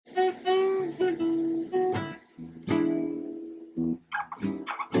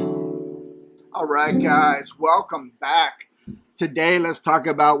All right, guys, welcome back. Today, let's talk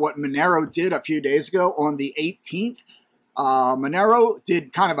about what Monero did a few days ago on the 18th. Monero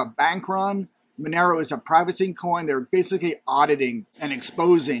did kind of a bank run. Monero is a privacy coin. They're basically auditing and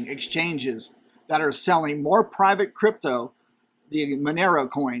exposing exchanges that are selling more private crypto, the Monero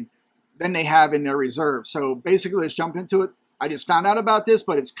coin, than they have in their reserve. So basically, let's jump into it. I just found out about this,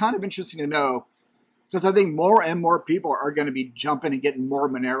 but it's kind of interesting to know because I think more and more people are going to be jumping and getting more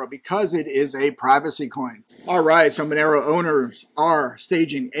Monero because it is a privacy coin. All right, so Monero owners are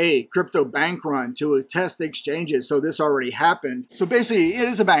staging a crypto bank run to test exchanges. So this already happened. So basically, it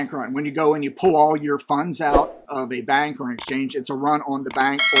is a bank run. When you go and you pull all your funds out of a bank or an exchange, it's a run on the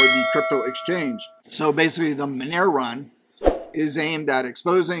bank or the crypto exchange. So basically, the Monero run is aimed at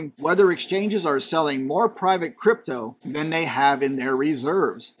exposing whether exchanges are selling more private crypto than they have in their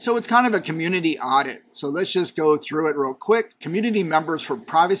reserves. So it's kind of a community audit. So let's just go through it real quick. Community members for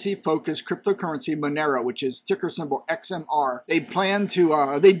privacy-focused cryptocurrency Monero, which is ticker symbol XMR,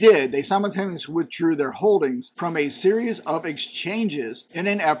 they simultaneously withdrew their holdings from a series of exchanges in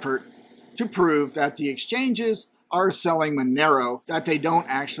an effort to prove that the exchanges are selling Monero that they don't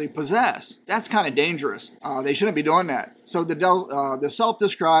actually possess. That's kind of dangerous. They shouldn't be doing that. So the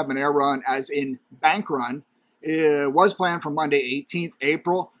self-described Monero run, as in bank run, was planned for Monday, 18th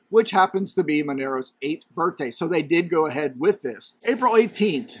April, which happens to be Monero's 8th birthday. So they did go ahead with this. April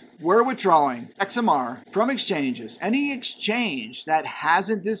 18th, we're withdrawing XMR from exchanges. Any exchange that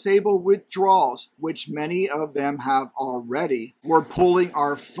hasn't disabled withdrawals, which many of them have already, we're pulling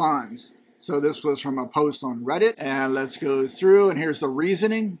our funds. So this was from a post on Reddit, and let's go through, and here's the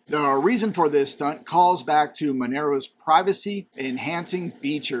reasoning. The reason for this stunt calls back to Monero's privacy-enhancing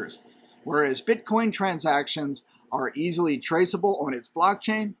features. Whereas Bitcoin transactions are easily traceable on its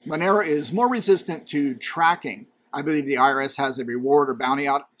blockchain, Monero is more resistant to tracking. I believe the IRS has a reward or bounty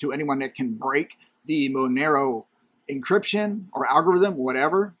out to anyone that can break the Monero encryption or algorithm,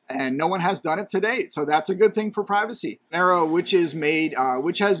 whatever, and no one has done it to date. So that's a good thing for privacy. Monero, which has made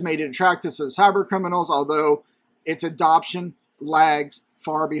it attractive to cyber criminals, although its adoption lags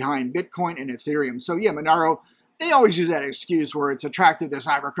far behind Bitcoin and Ethereum. So yeah, Monero, they always use that excuse where it's attractive to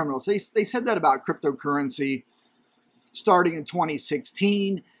cyber criminals. They said that about cryptocurrency starting in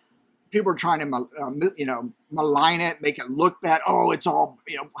 2016. People are trying to malign it, make it look bad. Oh, it's all,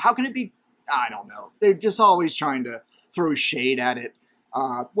 how can it be? I don't know. They're just always trying to throw shade at it.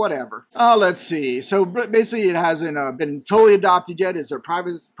 Whatever. Let's see. So basically, it hasn't been totally adopted yet. It's a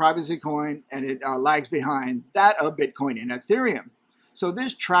privacy coin, and it lags behind that of Bitcoin and Ethereum. So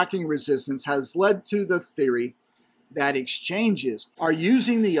this tracking resistance has led to the theory that exchanges are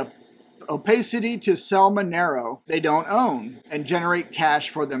using the opacity to sell Monero they don't own and generate cash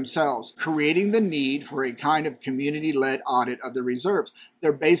for themselves, creating the need for a kind of community-led audit of the reserves.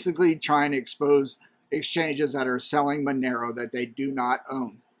 They're basically trying to expose exchanges that are selling Monero that they do not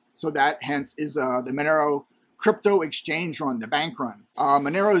own. So that hence is the Monero crypto exchange run, the bank run.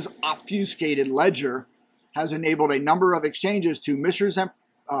 Monero's obfuscated ledger has enabled a number of exchanges to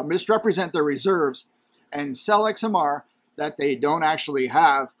misrepresent their reserves and sell XMR that they don't actually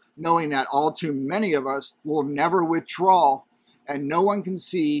have, knowing that all too many of us will never withdraw and no one can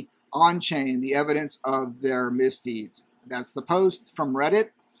see on-chain the evidence of their misdeeds. That's the post from Reddit.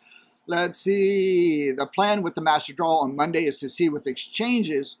 Let's see. The plan with the master draw on Monday is to see with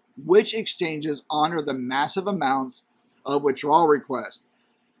exchanges which exchanges honor the massive amounts of withdrawal requests.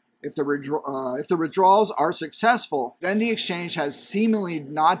 If the withdrawals are successful, then the exchange has seemingly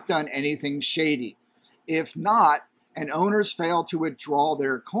not done anything shady. If not, and owners fail to withdraw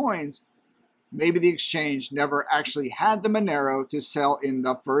their coins, maybe the exchange never actually had the Monero to sell in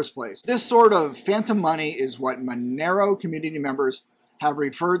the first place. This sort of phantom money is what Monero community members have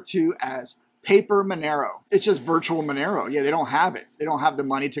referred to as paper Monero. It's just virtual Monero. Yeah, they don't have it. They don't have the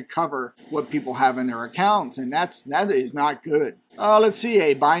money to cover what people have in their accounts, and that is not good. Let's see.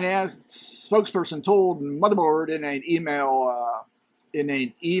 A Binance spokesperson told Motherboard in an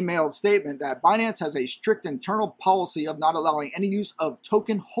emailed statement that Binance has a strict internal policy of not allowing any use of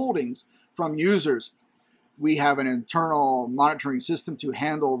token holdings from users. We have an internal monitoring system to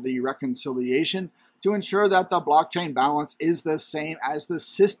handle the reconciliation to ensure that the blockchain balance is the same as the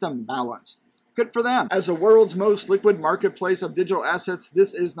system balance. Good for them. As the world's most liquid marketplace of digital assets,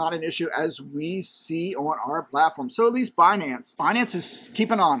 this is not an issue as we see on our platform. So at least Binance is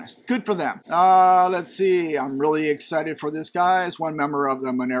keeping honest. Good for them. Let's see. I'm really excited for this, guys. One member of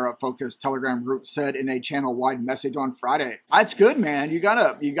the Monero-focused Telegram group said in a channel-wide message on Friday, "It's good, man. You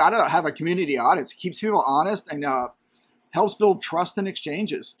gotta have a community audit. It keeps people honest and helps build trust in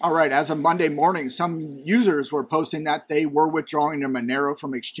exchanges. All right, as of Monday morning, some users were posting that they were withdrawing their Monero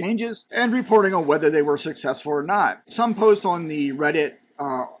from exchanges and reporting on whether they were successful or not. Some posts on the Reddit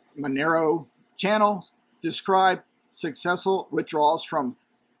Monero channel describe successful withdrawals from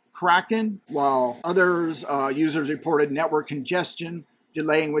Kraken, while others users reported network congestion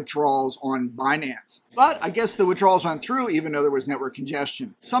delaying withdrawals on Binance. But I guess the withdrawals went through even though there was network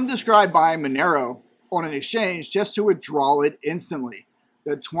congestion. Some describe buying Monero on an exchange just to withdraw it instantly.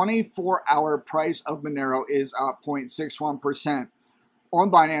 The 24-hour price of Monero is up 0.61%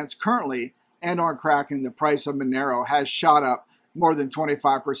 on Binance currently, and on Kraken, the price of Monero has shot up more than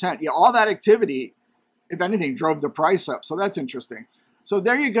 25%. Yeah, all that activity, if anything, drove the price up, so that's interesting. So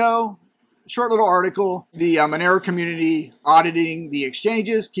there you go. Short little article, the Monero community auditing the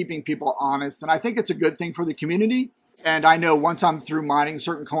exchanges, keeping people honest. And I think it's a good thing for the community. And I know once I'm through mining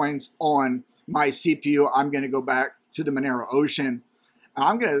certain coins on my CPU, I'm going to go back to the Monero Ocean.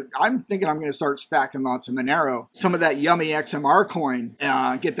 I'm thinking I'm going to start stacking lots of Monero. Some of that yummy XMR coin,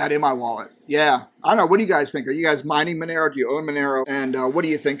 get that in my wallet. Yeah, I don't know. What do you guys think? Are you guys mining Monero? Do you own Monero? And what do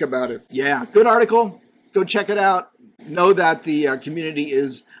you think about it? Yeah, good article. Go check it out. Know that the community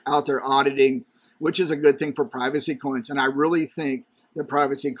is out there auditing, which is a good thing for privacy coins. And I really think the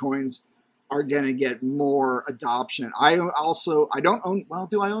privacy coins are going to get more adoption. I don't own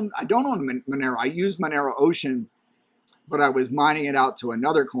Monero. I use Monero Ocean, but I was mining it out to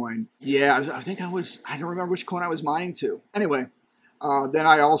another coin. Yeah, I don't remember which coin I was mining to. Anyway, then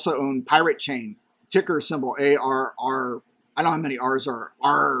I also own Pirate Chain, ticker symbol ARR. I don't know how many R's are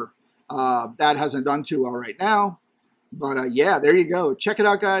R. That hasn't done too well right now. But yeah, there you go. Check it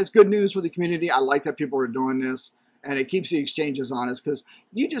out, guys. Good news for the community. I like that people are doing this, and it keeps the exchanges honest, because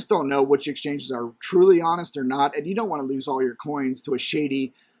you just don't know which exchanges are truly honest or not, and you don't want to lose all your coins to a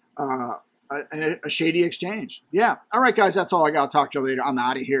shady exchange. Yeah. All right, guys, that's all I got to talk to you later. I'm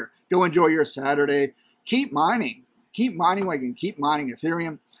out of here. Go enjoy your Saturday. Keep mining. Keep mining like you can keep mining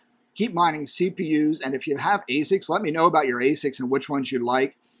Ethereum. Keep mining CPUs, and if you have ASICs, let me know about your ASICs and which ones you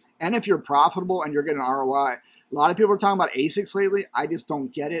like, and if you're profitable and you're getting ROI. A lot of people are talking about ASICs lately. I just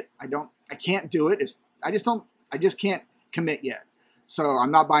don't get it. I can't do it. I just can't commit yet. So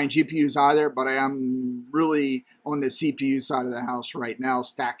I'm not buying GPUs either, but I am really on the CPU side of the house right now,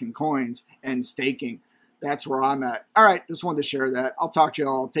 stacking coins and staking. That's where I'm at. All right, just wanted to share that. I'll talk to you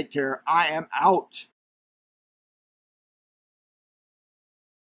all. Take care. I am out.